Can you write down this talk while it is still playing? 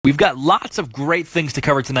We've got lots of great things to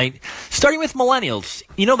cover tonight, starting with millennials.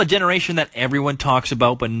 You know, the generation that everyone talks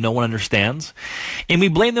about but no one understands? And we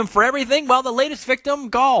blame them for everything? Well, the latest victim,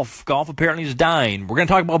 golf. Golf apparently is dying. We're going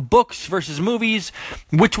to talk about books versus movies,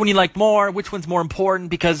 which one you like more, which one's more important,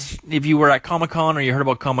 because if you were at Comic-Con or you heard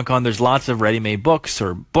about Comic-Con, there's lots of ready-made books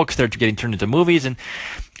or books that are getting turned into movies, and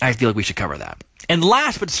I feel like we should cover that. And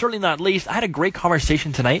last but certainly not least, I had a great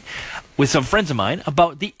conversation tonight with some friends of mine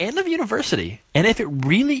about the end of university and if it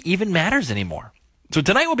really even matters anymore. So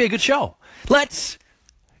tonight will be a good show. Let's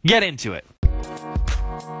get into it.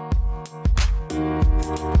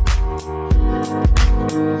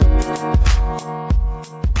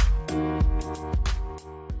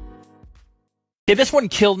 Okay, this one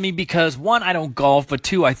killed me because, one, I don't golf, but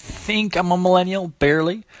two, I think I'm a millennial,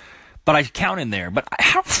 barely. But I count in there. But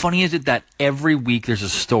how funny is it that every week there's a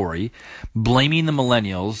story blaming the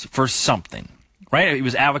millennials for something, right? It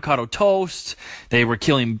was avocado toast. They were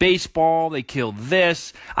killing baseball. They killed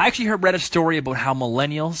this. I actually read a story about how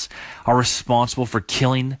millennials are responsible for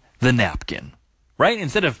killing the napkin, right?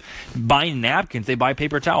 Instead of buying napkins, they buy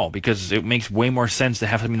paper towel because it makes way more sense to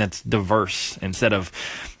have something that's diverse instead of,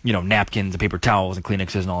 you know, napkins and paper towels and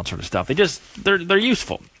Kleenexes and all that sort of stuff. They're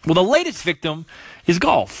useful. Well, the latest victim is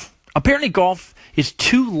golf. Apparently golf is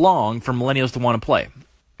too long for millennials to want to play.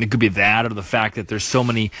 It could be that or the fact that there's so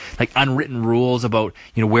many like unwritten rules about,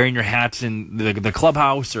 you know, wearing your hats in the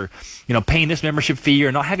clubhouse or, you know, paying this membership fee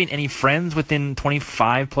or not having any friends within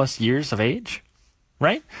 25 plus years of age,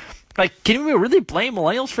 right? Like, can we really blame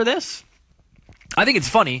millennials for this? I think it's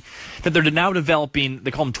funny that they're now developing,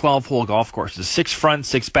 they call them 12-hole golf courses, 6 front,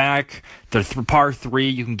 6 back, they're par 3,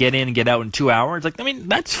 you can get in and get out in 2 hours. Like, I mean,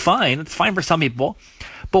 that's fine. It's fine for some people.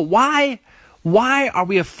 But why are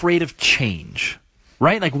we afraid of change,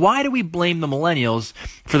 right? Like, why do we blame the millennials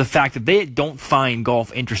for the fact that they don't find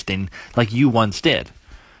golf interesting like you once did?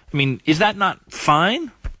 I mean, is that not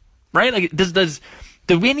fine, right? Like,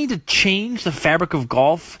 do we need to change the fabric of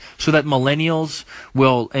golf so that millennials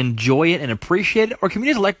will enjoy it and appreciate it? Or can we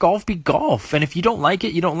just let golf be golf? And if you don't like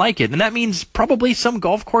it, you don't like it. And that means probably some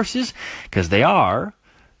golf courses, because they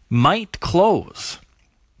might close.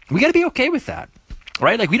 We got to be okay with that.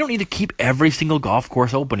 Right? Like, we don't need to keep every single golf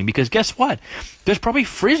course opening because guess what? There's probably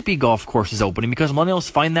Frisbee golf courses opening because millennials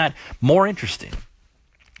find that more interesting.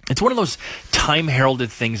 It's one of those time-heralded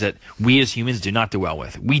things that we as humans do not do well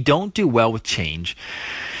with. We don't do well with change.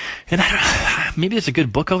 And maybe there's a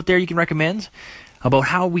good book out there you can recommend about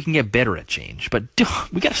how we can get better at change. But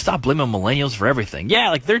we got to stop blaming millennials for everything. Yeah,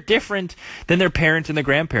 like they're different than their parents and their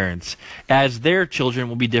grandparents, as their children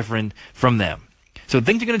will be different from them. So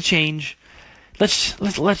things are going to change. Let's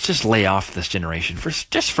just lay off this generation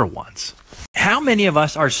for once. How many of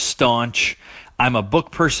us are staunch, I'm a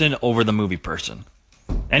book person over the movie person?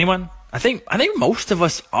 Anyone? I think most of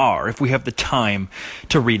us are if we have the time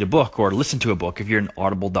to read a book or listen to a book if you're an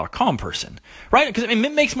audible.com person, right? Because I mean,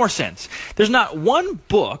 it makes more sense. There's not one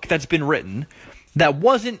book that's been written that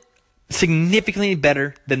wasn't significantly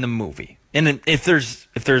better than the movie. And if there's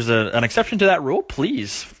an exception to that rule,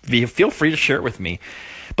 please feel free to share it with me.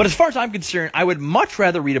 But as far as I'm concerned, I would much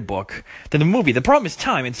rather read a book than a movie. The problem is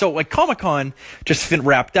time. And so, like, Comic-Con just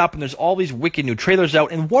wrapped up, and there's all these wicked new trailers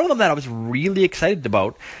out. And one of them that I was really excited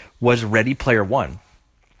about was Ready Player One.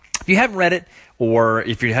 If you haven't read it, or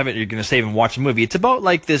if you haven't, you're going to save and watch the movie. It's about,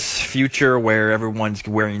 like, this future where everyone's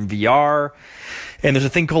wearing VR. And there's a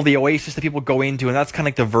thing called the Oasis that people go into, and that's kind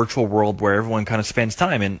of like the virtual world where everyone kind of spends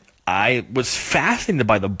time. And I was fascinated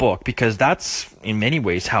by the book because that's, in many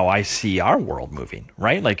ways, how I see our world moving,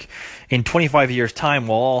 right? Like, in 25 years' time,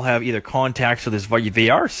 we'll all have either contacts with this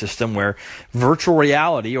VR system where virtual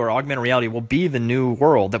reality or augmented reality will be the new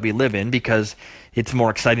world that we live in because it's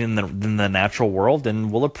more exciting than the natural world,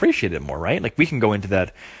 and we'll appreciate it more, right? Like, we can go into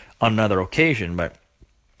that on another occasion, but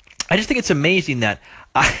I just think it's amazing that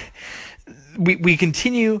we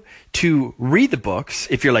continue to read the books,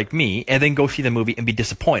 if you're like me, and then go see the movie and be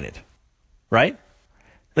disappointed, right?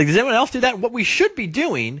 Like, does anyone else do that? What we should be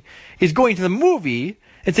doing is going to the movie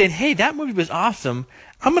and saying, hey, that movie was awesome.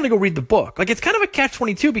 I'm going to go read the book. Like, it's kind of a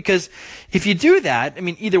catch-22 because if you do that, I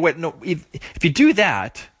mean, either way, no, if you do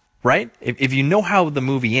that, right? If you know how the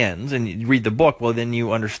movie ends and you read the book, well, then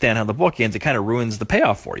you understand how the book ends. It kind of ruins the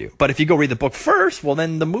payoff for you. But if you go read the book first, well,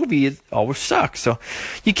 then the movie always sucks. So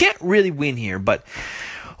you can't really win here. But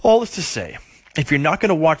all this to say, if you're not going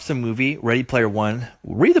to watch the movie Ready Player One,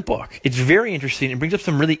 read the book. It's very interesting. It brings up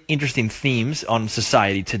some really interesting themes on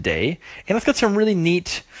society today. And it's got some really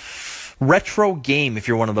neat retro game if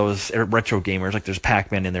you're one of those retro gamers. Like, there's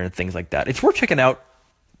Pac-Man in there and things like that. It's worth checking out.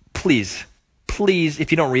 Please please,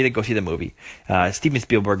 if you don't read it, go see the movie. Steven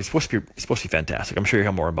Spielberg is supposed to be fantastic. I'm sure you'll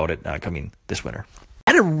hear more about it coming this winter.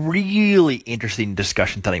 I had a really interesting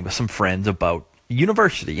discussion tonight with some friends about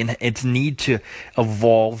university and its need to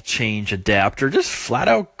evolve, change, adapt, or just flat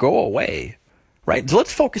out go away. Right? So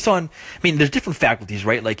let's focus on, there's different faculties,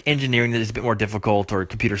 right? Like engineering that is a bit more difficult, or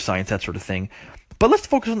computer science, that sort of thing. But let's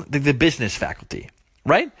focus on the business faculty,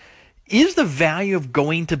 right? Is the value of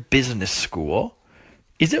going to business school,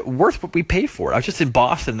 is it worth what we pay for it? I was just in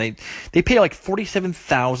Boston. They pay like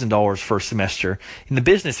 $47,000 for a semester in the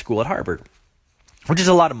business school at Harvard, which is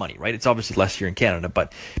a lot of money, right? It's obviously less here in Canada,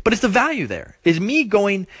 but it's the value there. Is me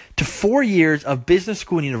going to 4 years of business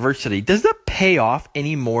school and university, does that pay off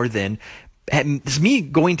any more than is me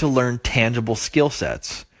going to learn tangible skill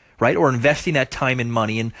sets, right? Or investing that time and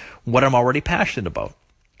money in what I'm already passionate about?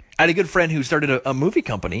 I had a good friend who started a movie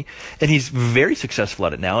company, and he's very successful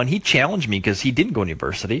at it now, and he challenged me because he didn't go to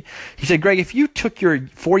university. He said, Greg, if you took your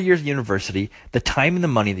 4 years of university, the time and the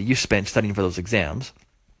money that you spent studying for those exams,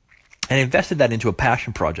 and invested that into a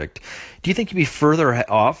passion project, do you think you'd be further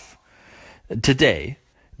off today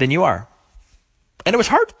than you are? And it was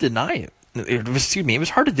hard to deny it. It was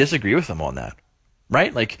hard to disagree with him on that,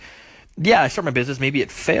 right? Like, yeah, I start my business, maybe it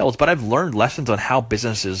fails, but I've learned lessons on how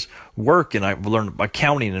businesses work, and I've learned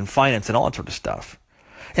accounting and finance and all that sort of stuff.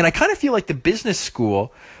 And I kind of feel like the business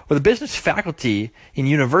school or the business faculty in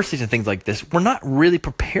universities and things like this, we're not really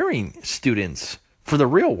preparing students for the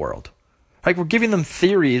real world. Like, we're giving them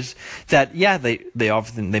theories that, yeah, they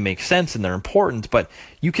often make sense and they're important, but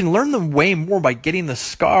you can learn them way more by getting the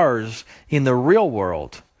scars in the real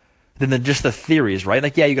world than just the theories, right?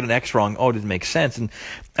 Like, yeah, you got an X wrong. Oh, it didn't make sense. And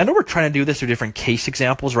I know we're trying to do this through different case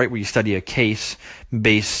examples, right? Where you study a case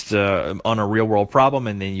based on a real world problem,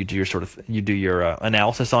 and then you do your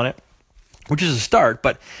analysis on it, which is a start.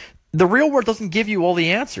 But the real world doesn't give you all the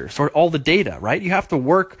answers or all the data, right? You have to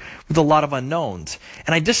work with a lot of unknowns.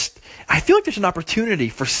 And I feel like there's an opportunity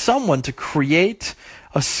for someone to create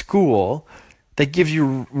a school that gives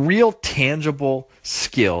you real tangible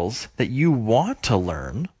skills that you want to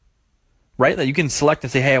learn, right? That you can select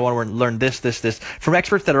and say, hey, I want to learn this from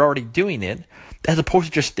experts that are already doing it, as opposed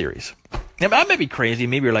to just theories. And I may be crazy.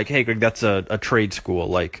 Maybe you're like, hey, Greg, that's a trade school,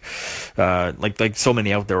 like so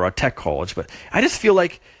many out there, or a tech college. But I just feel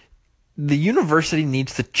like the university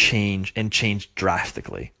needs to change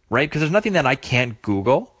drastically, right? Because there's nothing that I can't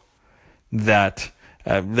Google that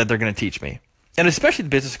they're going to teach me. And especially the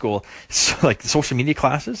business school, like the social media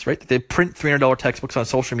classes, right? They print $300 textbooks on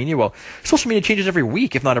social media. Well, social media changes every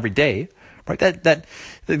week, if not every day, right?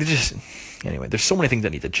 Anyway, there's so many things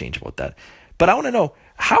that need to change about that. But I want to know,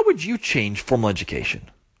 how would you change formal education?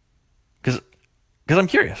 Because I'm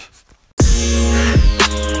curious.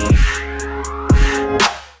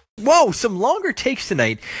 Whoa, some longer takes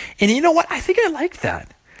tonight. And you know what? I think I like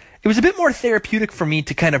that. It was a bit more therapeutic for me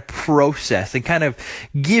to kind of process and kind of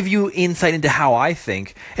give you insight into how I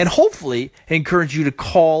think, and hopefully encourage you to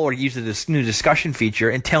call or use this new discussion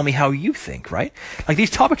feature and tell me how you think, right? Like,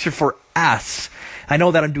 these topics are for us. I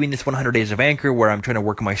know that I'm doing this 100 Days of Anchor, where I'm trying to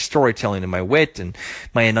work on my storytelling and my wit and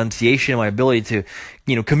my enunciation and my ability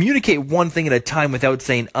to, communicate one thing at a time without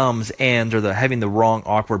saying ums, ands, or having the wrong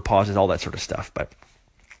awkward pauses, all that sort of stuff. But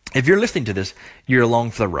if you're listening to this, you're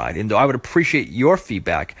along for the ride, and I would appreciate your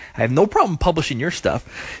feedback. I have no problem publishing your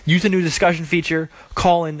stuff. Use the new discussion feature,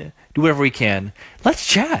 call in, do whatever we can. Let's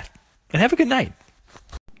chat, and have a good night.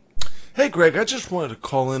 Hey, Greg, I just wanted to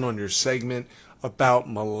call in on your segment about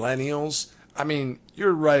millennials.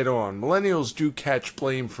 You're right on. Millennials do catch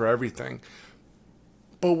blame for everything.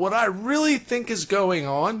 But what I really think is going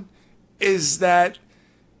on is that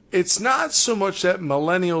it's not so much that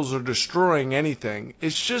millennials are destroying anything.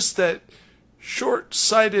 It's just that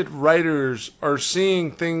short-sighted writers are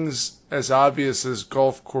seeing things as obvious as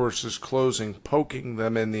golf courses closing, poking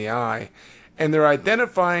them in the eye, and they're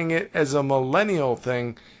identifying it as a millennial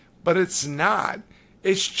thing, but it's not.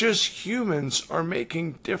 It's just humans are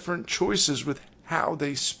making different choices with how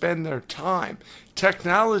they spend their time.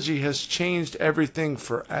 Technology has changed everything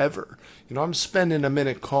forever. I'm spending a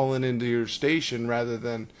minute calling into your station rather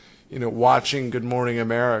than, watching Good Morning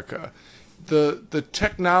America. The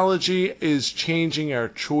technology is changing our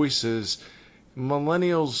choices.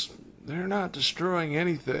 Millennials, they're not destroying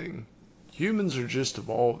anything. Humans are just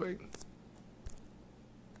evolving.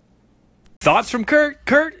 Thoughts from Kurt?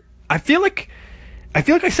 Kurt, I feel like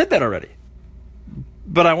I said that already.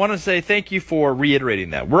 But I want to say thank you for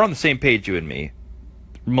reiterating that. We're on the same page, you and me.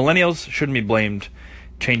 Millennials shouldn't be blamed.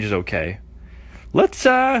 Change is okay. Let's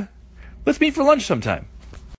meet for lunch sometime.